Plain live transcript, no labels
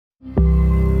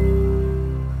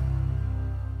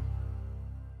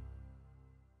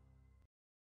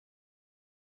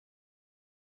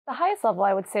The highest level,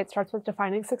 I would say it starts with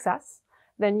defining success.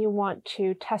 Then you want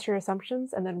to test your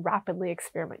assumptions and then rapidly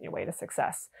experiment your way to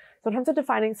success. So in terms of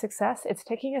defining success, it's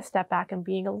taking a step back and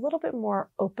being a little bit more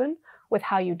open with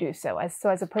how you do so.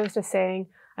 As opposed to saying,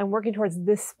 I'm working towards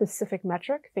this specific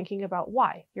metric, thinking about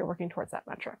why you're working towards that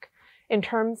metric. In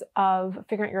terms of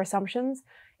figuring out your assumptions,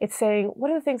 it's saying,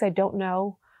 what are the things I don't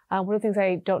know? What are the things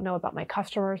I don't know about my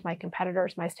customers, my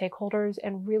competitors, my stakeholders?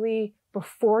 And really,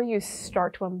 before you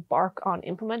start to embark on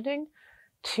implementing,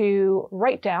 to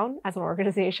write down as an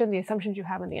organization the assumptions you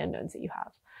have and the unknowns that you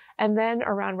have. And then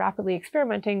around rapidly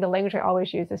experimenting, the language I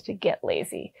always use is to get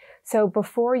lazy. So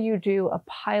before you do a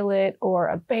pilot or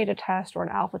a beta test or an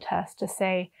alpha test, to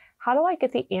say, how do I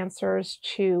get the answers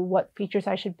to what features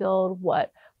I should build,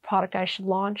 what product I should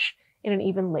launch in an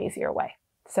even lazier way?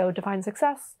 So define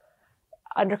success,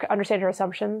 understand your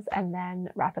assumptions, and then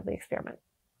rapidly experiment.